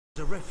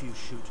There's a refuse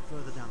chute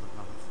further down the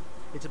path.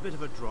 It's a bit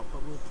of a drop,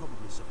 but we'll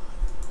probably survive.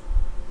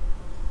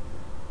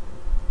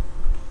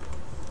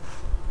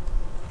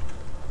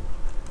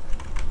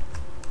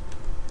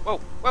 Whoa,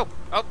 whoa,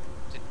 oh,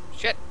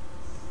 shit.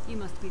 You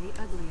must be the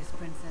ugliest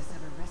princess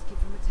ever rescued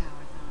from a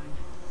tower,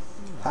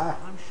 Tharn. Ha!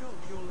 I'm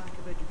shocked your lack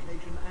of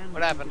education and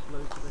What happened?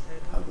 blows to the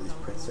head.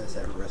 Ugliest princess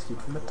ever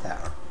rescued from a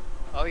tower.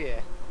 Oh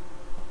yeah.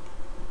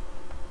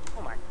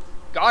 Oh my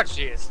god,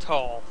 she is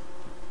tall.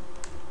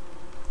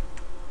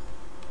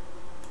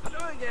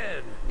 Hello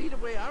again. Need a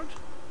way out?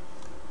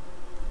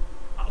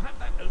 I'll have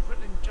that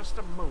open in just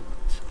a moment.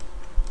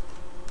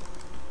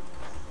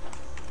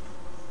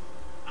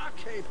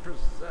 Arcade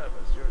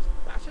preservers, you're as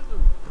battered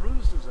and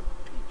bruised as a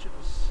peach in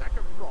a sack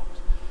of rocks.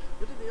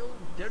 Bit of the old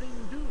derring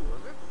do,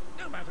 was it?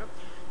 No matter.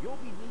 You'll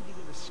be needing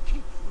an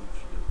escape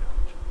route, no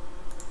doubt.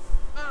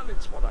 Well,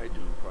 it's what I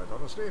do, quite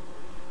honestly.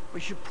 We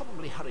should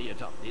probably hurry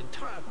it up. The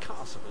entire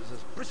castle is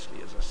as bristly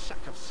as a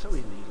sack of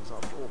sewing needles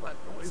after all that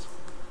noise.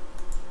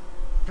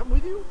 Come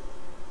with you?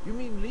 You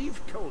mean leave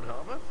Cold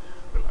Harbor?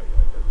 Well, I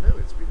don't know.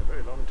 It's been a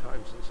very long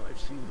time since I've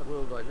seen the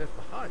world I left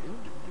behind.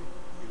 Do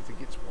you think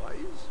it's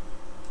wise?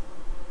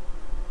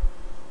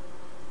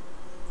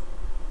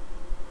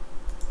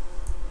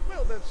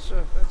 Well, that's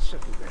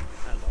settled then.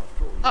 And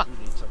after all, you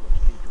do need someone to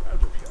keep you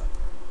out of here.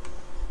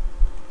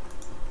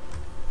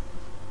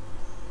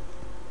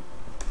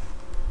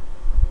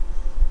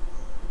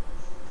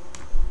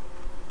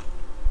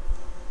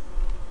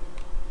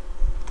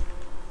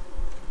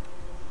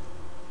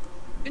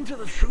 Into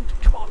the chute,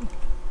 come on!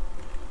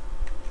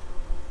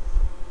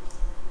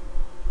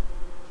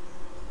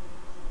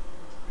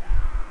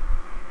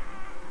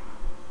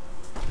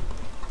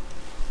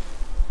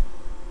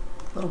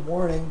 A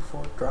warning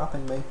for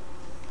dropping me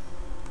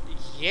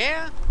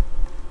Yeah?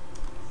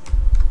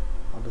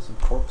 onto some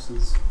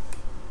corpses.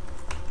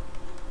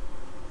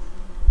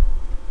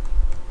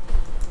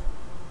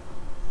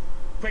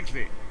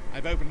 Quickly!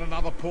 I've opened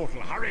another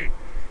portal. Hurry!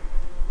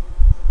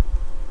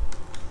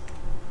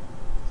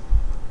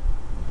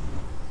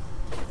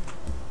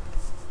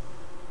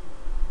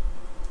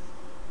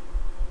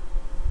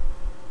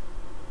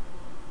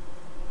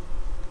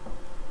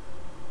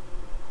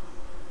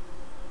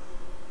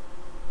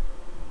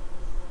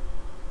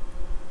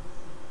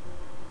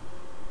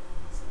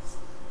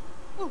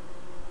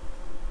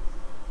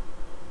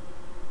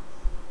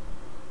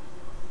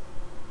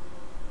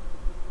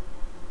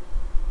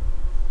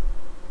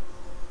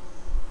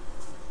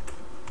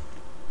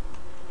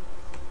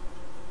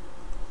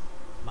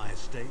 My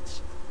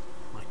estates,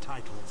 my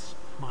titles,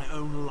 my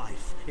own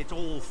life. It's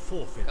all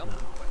forfeit now.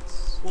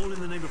 All in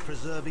the name of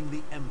preserving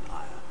the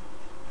Empire.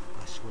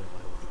 I swear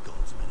by all the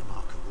gods,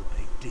 Menimarco will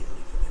pay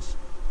dearly for this.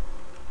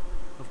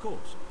 Of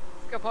course.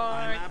 Good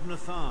I'm point. Abner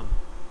Tharn.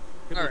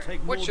 It will Alright, take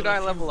what more should than I a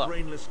few level up?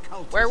 brainless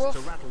cultists Werewolf?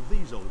 to rattle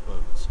these old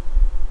bones.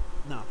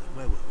 Now then,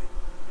 where were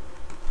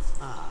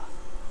we? Ah,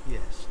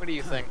 yes. What do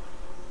you think?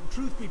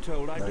 Truth be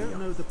told, I There you don't go.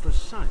 know the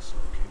precise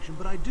location,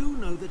 but I do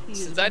know that he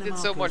is Since I did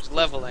so Menimarco's much prisoner,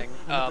 leveling,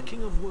 and that the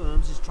King of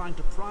Worms is trying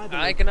to pry the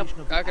I can up-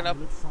 location of the I can up-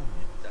 amulet from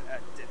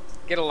him.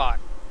 Get a lot.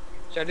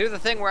 Should I do the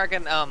thing where I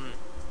can,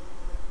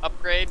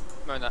 upgrade?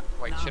 No, not.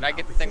 Wait, should I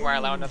get the thing where I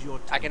allow enough?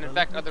 I can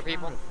infect other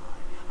people?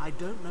 I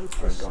don't know going to?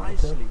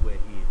 precisely where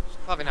he is.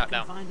 Probably not I can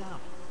now. find out.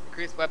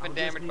 Increase weapon I'll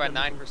just damage need by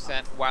a little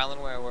 9% while in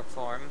werewolf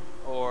form,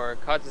 or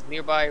causes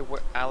nearby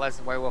allies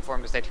in werewolf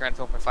form to stay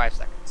transformed for 5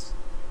 seconds.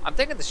 I'm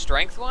thinking the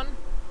strength one,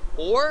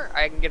 or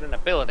I can get an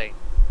ability.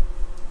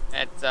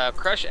 It's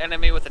crush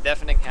enemy with a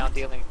deafening count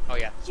dealing. Oh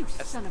yeah, You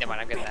that's, son of never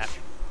mind, a I'm getting that.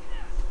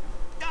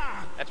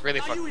 Ah, That's really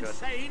are fucking you good.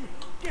 insane?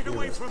 Get You're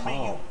away as from me,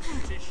 tall. you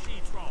brutish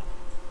she-troll.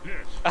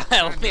 Yes.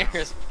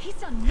 Elmir's. He's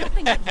done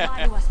nothing but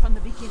lie to us from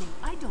the beginning.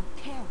 I don't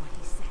care what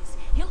he says.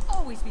 He'll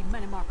always be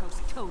Menimarco's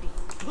toady.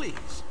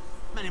 Please.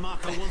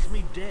 Menimarco wants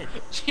me dead.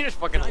 She just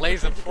fucking Did I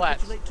lays him pretend to flat.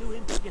 capitulate to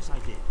him? Yes, I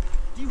did.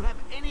 Do you have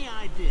any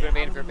idea Gonna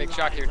be in how for a many big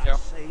shock here, lives I Joe.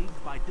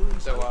 saved by doing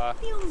So,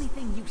 The only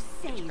thing you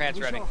saved pants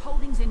was ready. your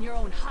holdings in your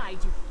own hide,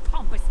 you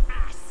pompous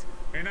ass.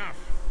 Enough.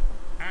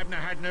 Abner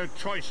had no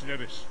choice,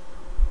 Lewis.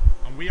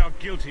 And we are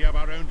guilty of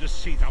our own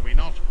deceit, are we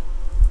not?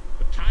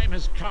 The time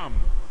has come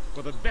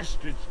for the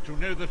vestige to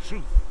know the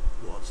truth.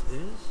 What's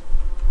this?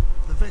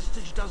 The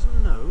vestige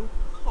doesn't know?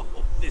 Oh,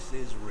 this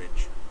is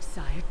rich.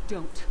 Sire,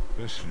 don't.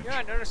 Vestige. Yeah,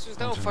 I noticed there's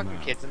no Until fucking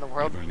now, kids in the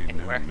world you've only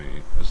anywhere. known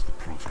me as the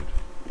Prophet,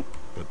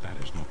 but that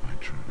is not my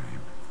true name.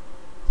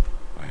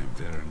 I am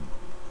Varen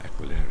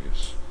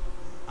Aquilarius.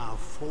 Our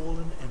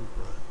fallen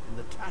emperor in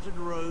the tattered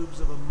robes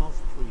of a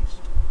moth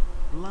priest,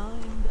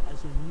 blind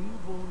as a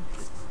newborn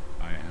kitten.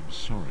 I am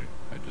sorry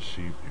I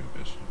deceived you,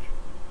 Vestige.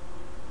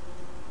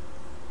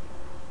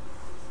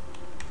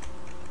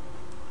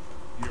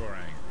 You are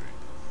angry.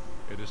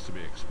 It is to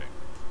be expected.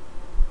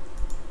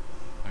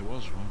 I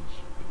was once,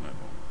 but no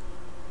more.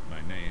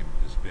 My name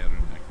is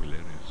Varen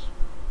Aquilarius.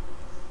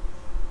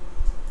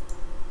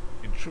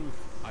 In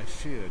truth, I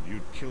feared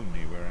you'd kill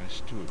me where I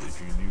stood if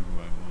you knew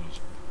who I was.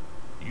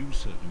 You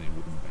certainly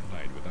wouldn't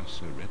allied with us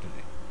so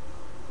readily.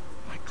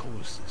 I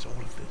caused this, all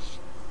of this.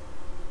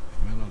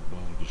 If Molag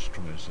Bal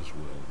destroys this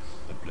world,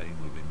 the blame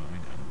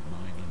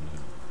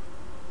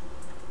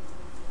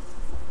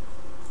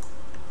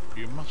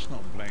must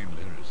not blame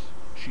Lyris.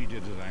 She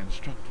did as I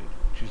instructed.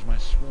 She's my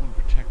sworn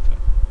protector,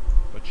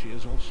 but she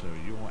is also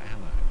your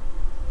ally.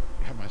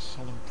 You have my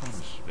solemn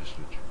promise,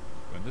 Vestige.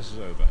 When this is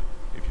over,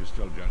 if you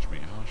still judge me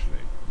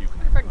harshly, you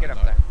can If I can get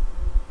up there.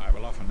 I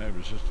will offer no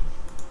resistance.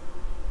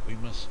 We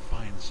must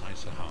find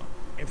Sisahar.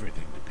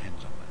 Everything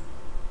depends on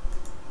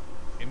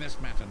that. In this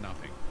matter,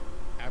 nothing.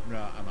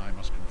 Abner and I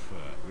must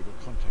confer. We will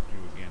contact you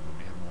again when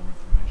we have more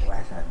information. Well,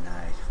 that's a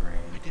nice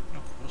ring. I did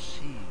not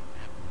foresee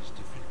Abner's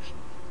defection,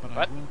 but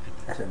What? I welcome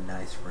it. That's a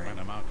nice ring.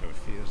 When Amarco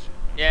fears him.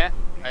 Yeah,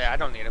 I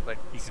don't need it, but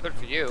it's good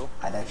for you.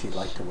 I'd actually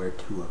like to wear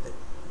 2 of it.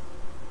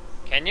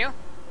 Can you?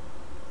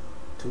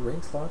 2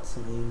 ring slots?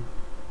 I mean,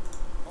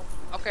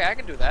 Okay, I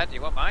can do that. Do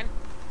you want mine?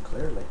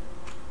 clearly.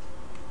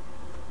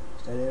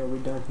 Is that it? Are we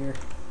done here?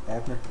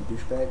 Abner, you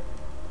douchebag?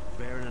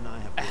 Baron and I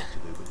have work to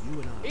do, but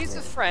you and I... He's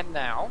a friend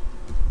now.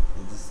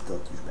 Is this still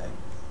douchebag?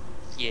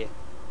 Yeah.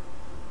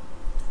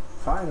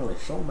 Finally,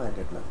 soul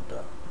magic leveled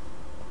up.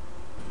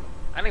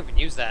 I don't even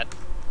use that.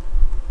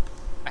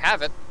 I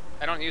have it.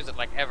 I don't use it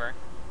like ever.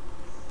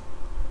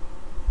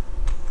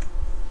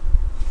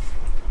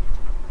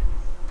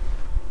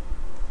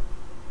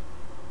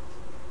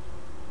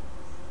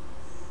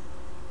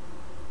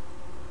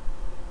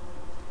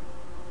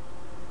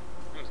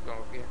 I'm just going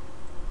over here.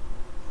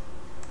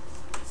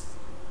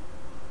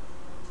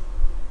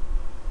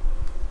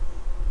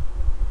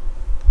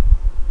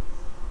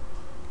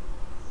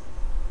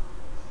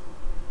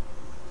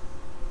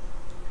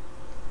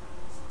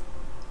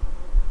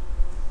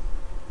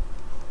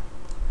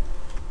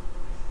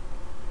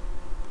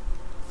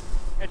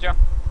 Hey, Joe.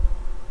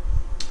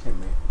 Hey,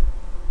 man.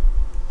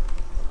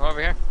 Come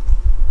over here.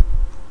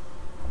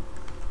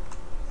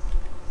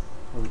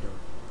 What are we doing?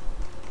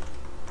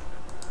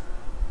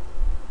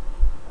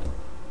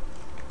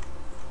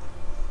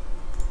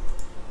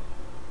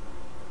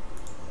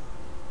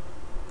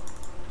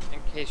 In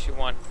case you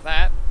want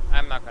that,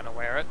 I'm not gonna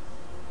wear it.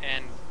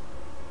 And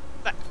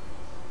that.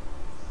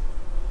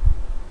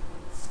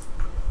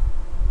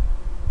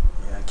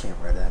 Yeah, I can't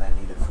wear that. I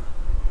need it for...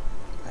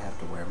 I have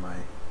to wear my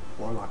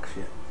warlock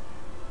shit.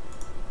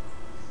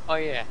 Oh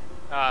yeah.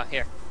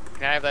 Here.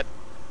 Can I have that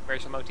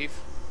racial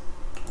motif?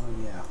 Oh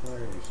yeah,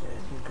 where is it?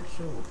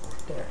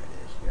 Inconsumables. There it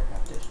is. Here,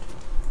 have this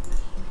too.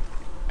 This.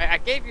 I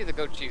gave you the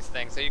goat cheese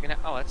thing, so you can have...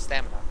 Oh, that's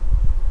stamina.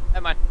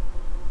 Never mind.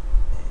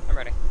 I'm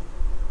ready.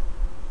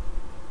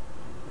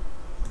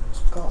 There's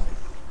coffee.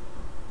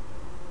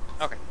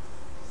 Okay.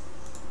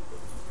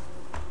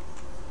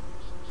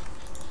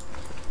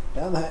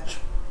 Down the hatch.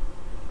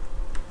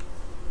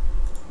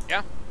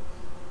 Yeah?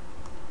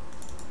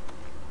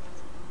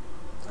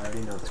 I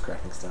already know this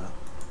crafting style.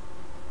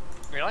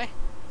 Really?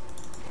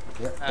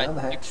 Yep, down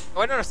the hatch.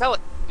 Oh, no, sell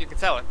it. You can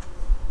sell it.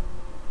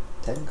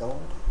 10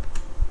 gold.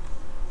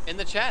 In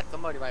the chat,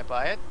 somebody might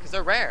buy it, because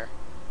they're rare.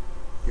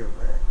 You're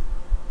rare.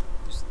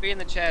 Just be in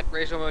the chat,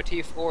 racial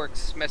motif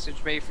orcs,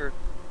 message me for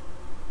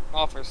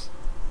offers.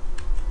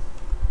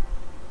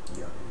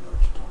 You already know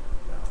what you're talking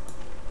about.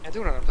 I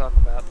do know what I'm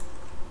talking about.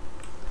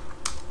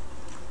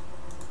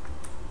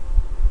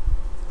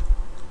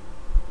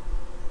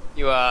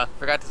 You,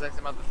 forgot to say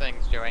some other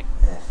things, Joey.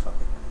 Fuck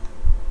it.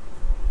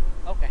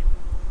 Okay.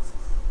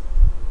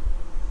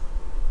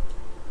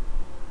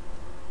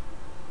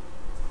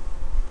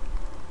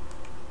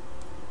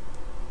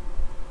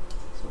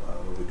 So, what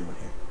are we doing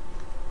here?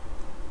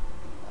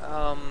 I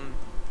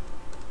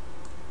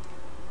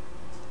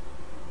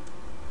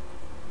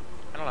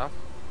don't know.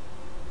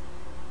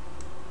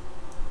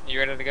 You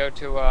ready to go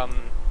to,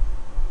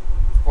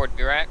 Fort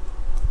Burak?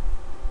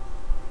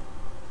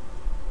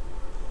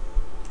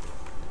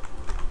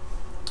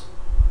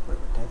 Wait,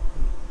 protect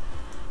me.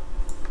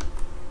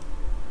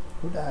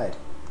 Who died?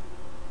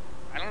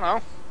 I don't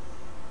know.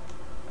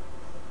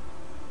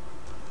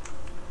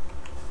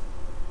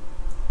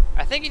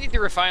 I think you need to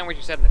refine what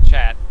you said in the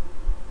chat.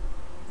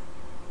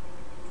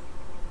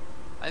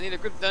 I need a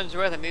group dungeon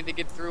with. I need to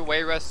get through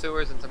Wayrest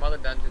sewers and some other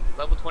dungeons.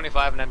 Level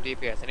 25 and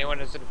MDPS. Anyone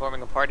interested in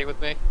forming a party with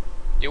me?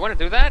 Do you want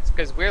to do that?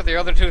 Because we're the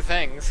other 2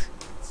 things.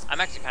 I'm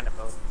actually kind of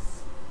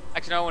both.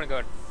 Actually, no, I want to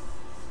go.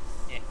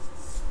 Yeah.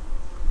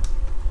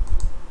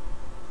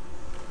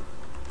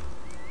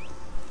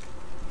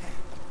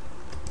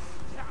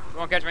 You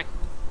won't catch me.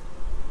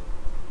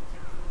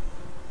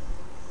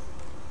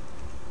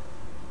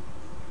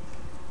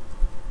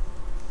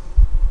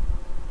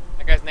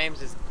 That guy's name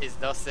is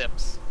The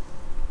Sips.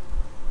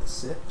 The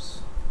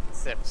Sips?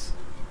 Sips.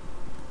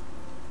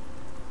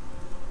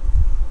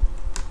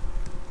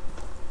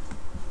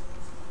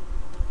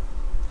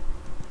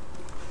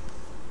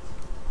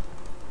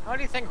 How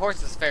do you think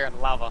horses fare in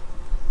lava?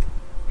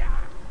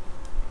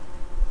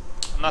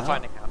 I'm not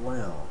finding out.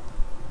 Well.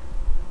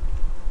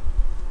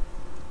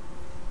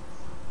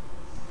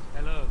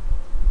 Hello.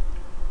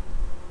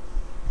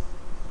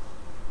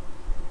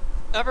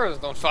 Everyone's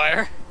don't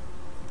fire.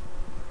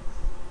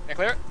 Can I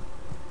clear it?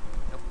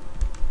 Nope.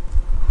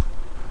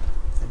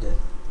 I did.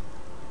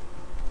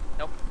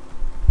 Nope.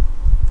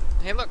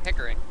 Hey, look,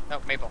 hickory. No,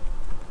 maple.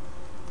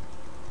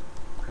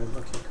 I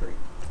look hickory.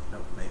 No,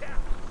 maple.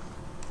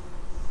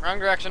 Wrong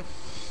direction.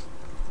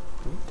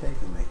 Where are you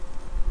taking me?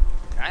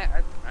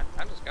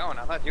 I'm just going.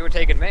 I thought you were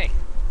taking me.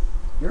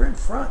 You're in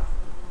front.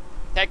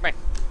 Take me.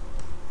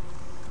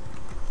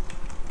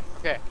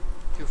 Okay.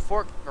 To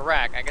Fort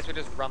Iraq. I guess we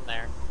just run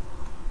there.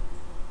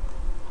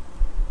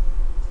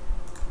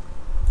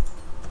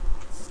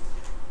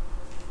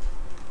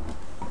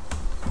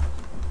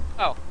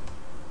 Oh.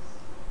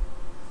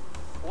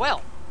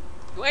 Well.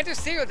 To enter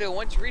Cyrodiil,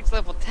 once you reach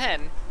level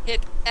 10,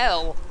 hit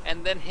L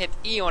and then hit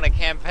E on a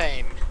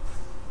campaign.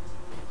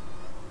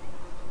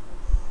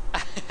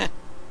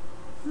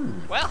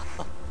 Well,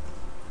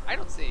 I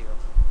don't see you.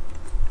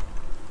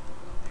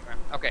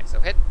 Okay, so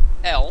hit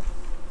L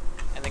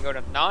and then go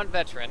to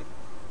non-veteran.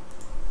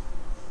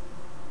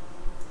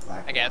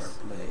 I guess.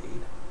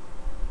 Blade.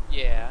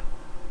 Yeah.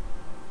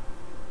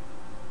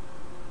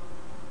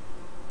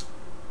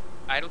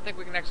 I don't think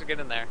we can actually get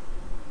in there.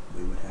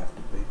 We would have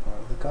to be part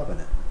of the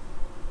Covenant.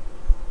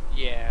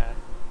 Yeah.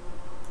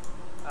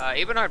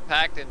 Ebonheart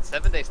Pact and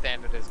 7-day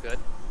standard is good.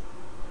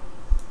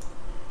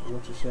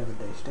 What's a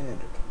 7-day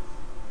standard?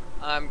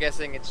 I'm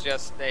guessing it's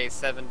just a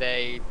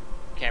 7-day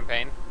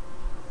campaign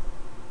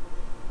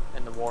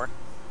in the war.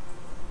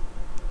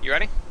 You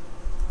ready?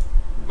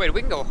 Wait, we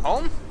can go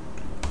home?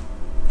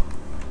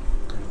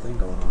 Anything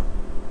going on?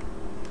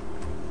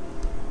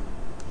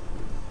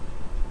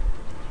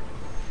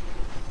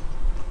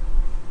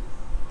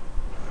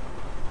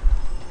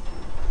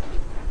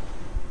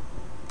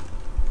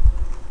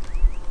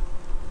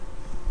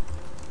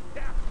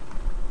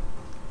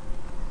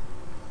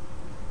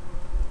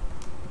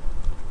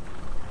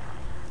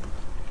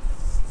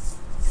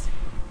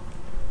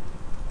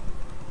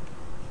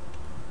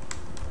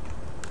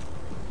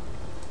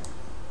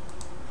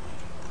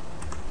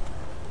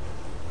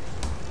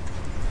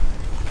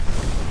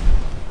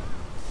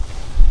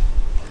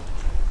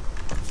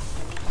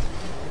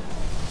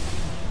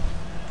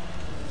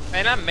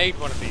 Man, I made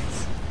one of these.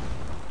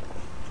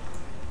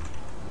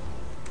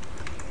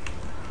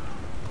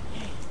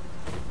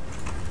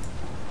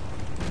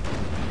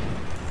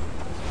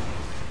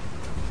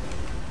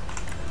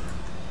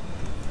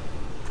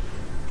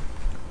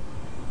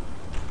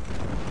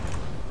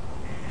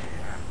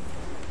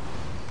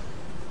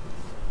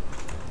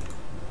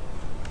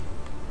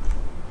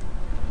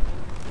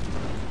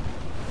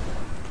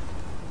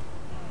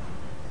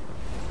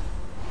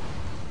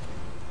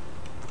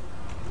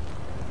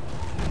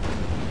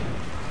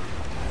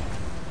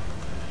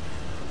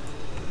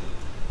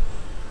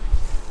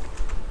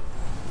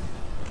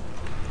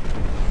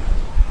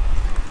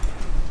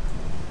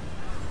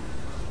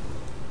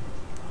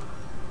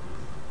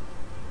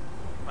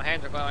 My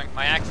hands are glowing.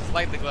 My axe is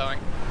slightly glowing.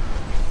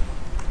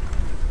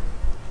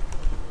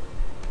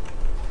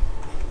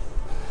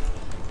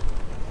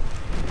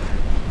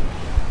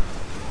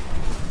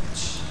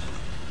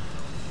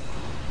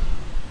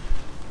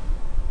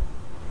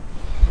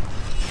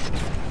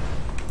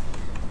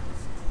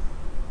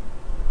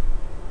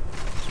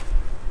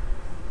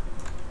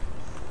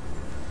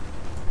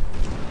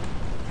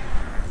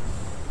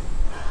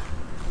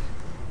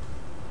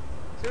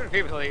 Too many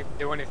people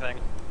do anything.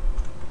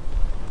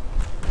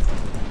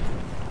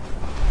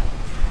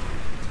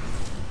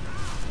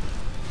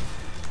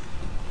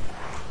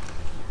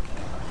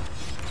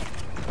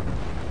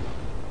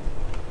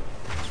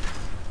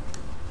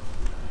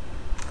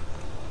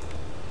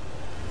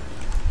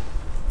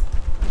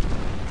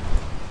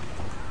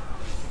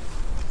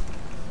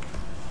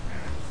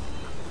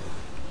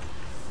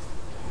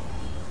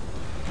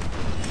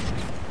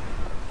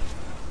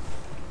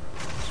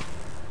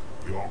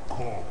 Your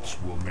corpse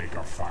will make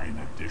a fine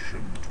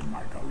addition to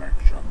my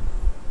collection.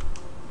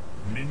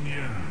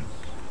 Minions,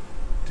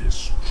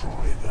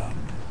 destroy them.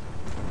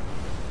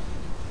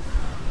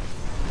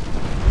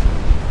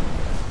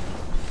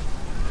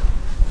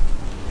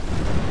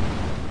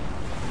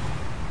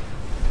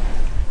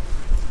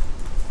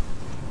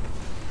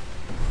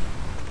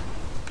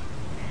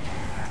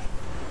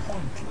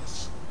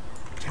 Pointless.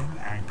 10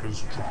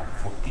 anchors drop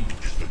for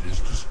each that is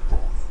destroyed.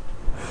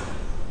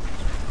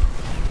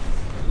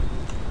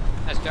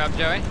 Nice job,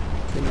 Joey.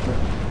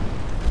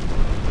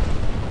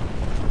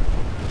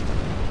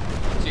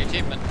 What's your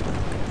achievement?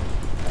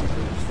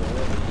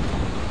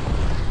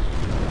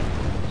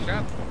 Good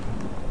job.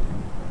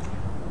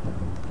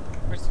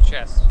 Where's the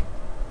chest?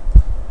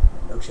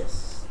 No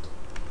chest.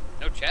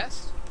 No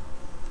chest?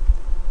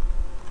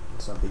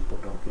 Some people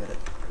don't get it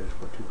because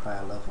we're too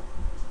high level.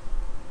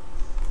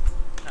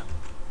 Oh.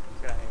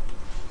 Let's get out of here.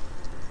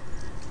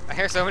 I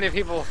hear so many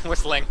people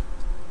whistling.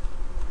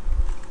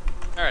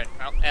 Alright,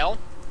 well, L.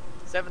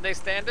 7-day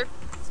standard.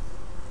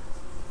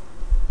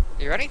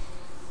 You ready?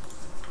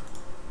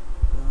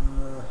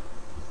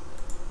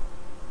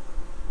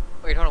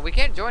 Wait, hold on. We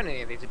can't join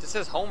any of these. It just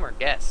says home or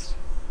guest.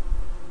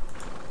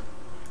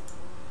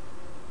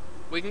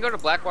 We can go to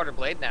Blackwater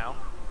Blade now.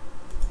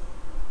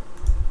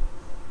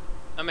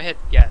 I'm gonna hit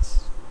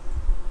guest.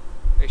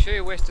 Are you sure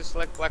you wish to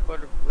select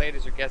Blackwater Blade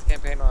as your guest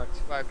campaign?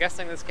 While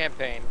guesting this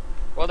campaign,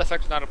 world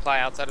effects do not apply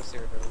outside of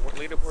Cyrodiil.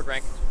 Leaderboard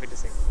rankings will be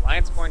disabled.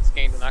 Alliance points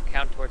gained do not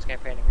count towards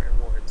campaigning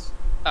rewards.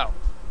 Oh.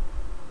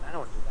 I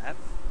don't want to do that.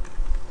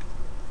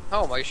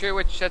 Home, are you sure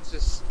which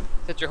sets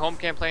your home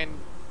campaign?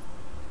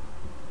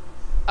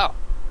 Oh.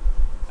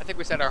 I think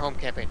we set our home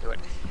campaign to it.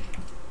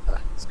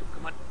 Scoop,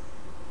 come on.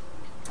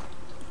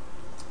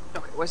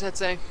 Okay, what's that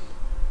say?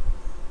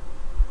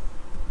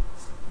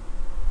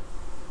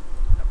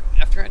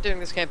 Okay, after entering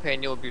this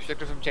campaign, you will be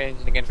restricted from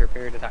changing again for a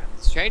period of time.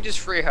 This change is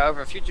free,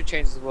 however, future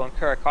changes will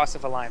incur a cost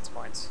of alliance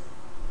points.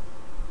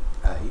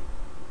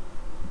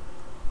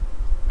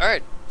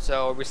 Alright,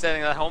 so are we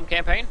setting that home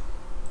campaign?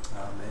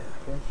 Man,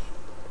 I guess.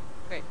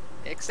 Okay,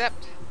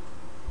 accept.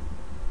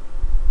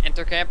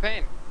 Enter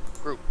campaign.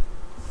 Group.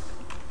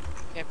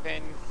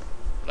 Campaign.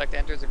 Would like to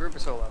enter as a group or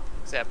solo?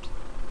 Accept.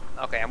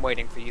 Okay, I'm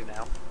waiting for you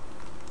now.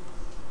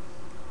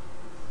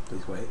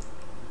 Please wait.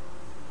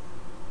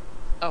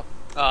 Oh,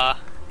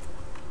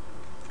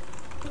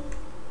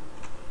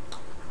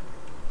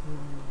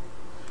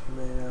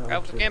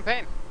 Travel to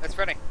campaign. That's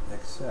ready.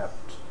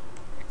 Accept.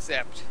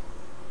 Accept.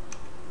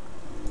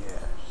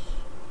 Yes.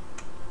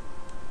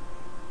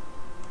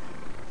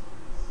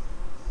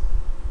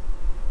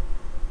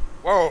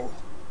 Whoa!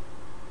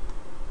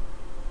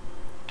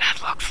 That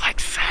looks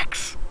like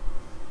sex!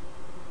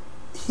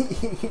 I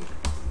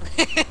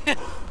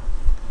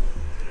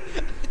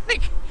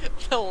think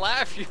the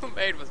laugh you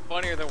made was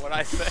funnier than what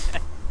I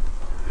said.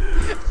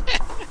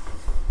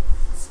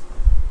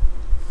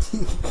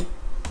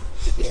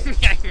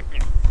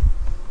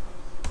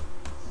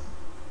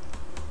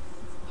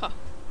 Huh.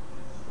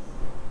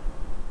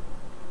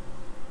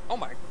 Oh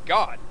my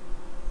god.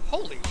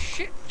 Holy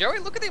shit. Joey,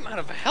 look at the amount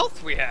of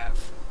health we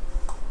have.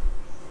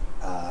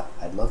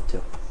 I'd love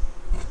to.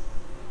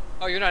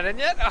 Oh, you're not in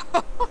yet?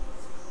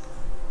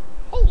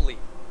 Holy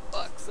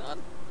fuck,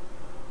 son.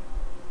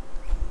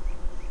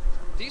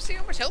 Do you see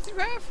how much health you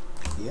have?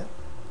 Yeah.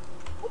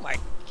 Oh my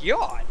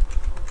god.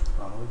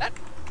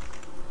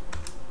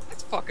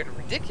 That's fucking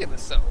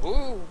ridiculous, so.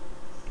 Ooh.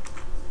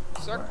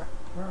 Circle.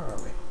 Where are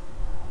we?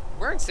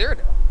 We're in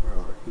Cyrodiil. We're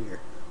over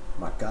here.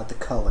 My god, the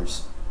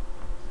colors.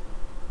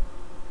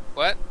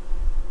 What?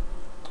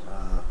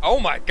 Oh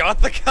my god,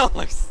 the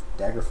colors!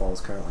 Daggerfall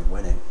is currently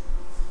winning.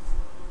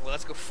 Well,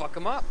 let's go fuck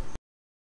them up.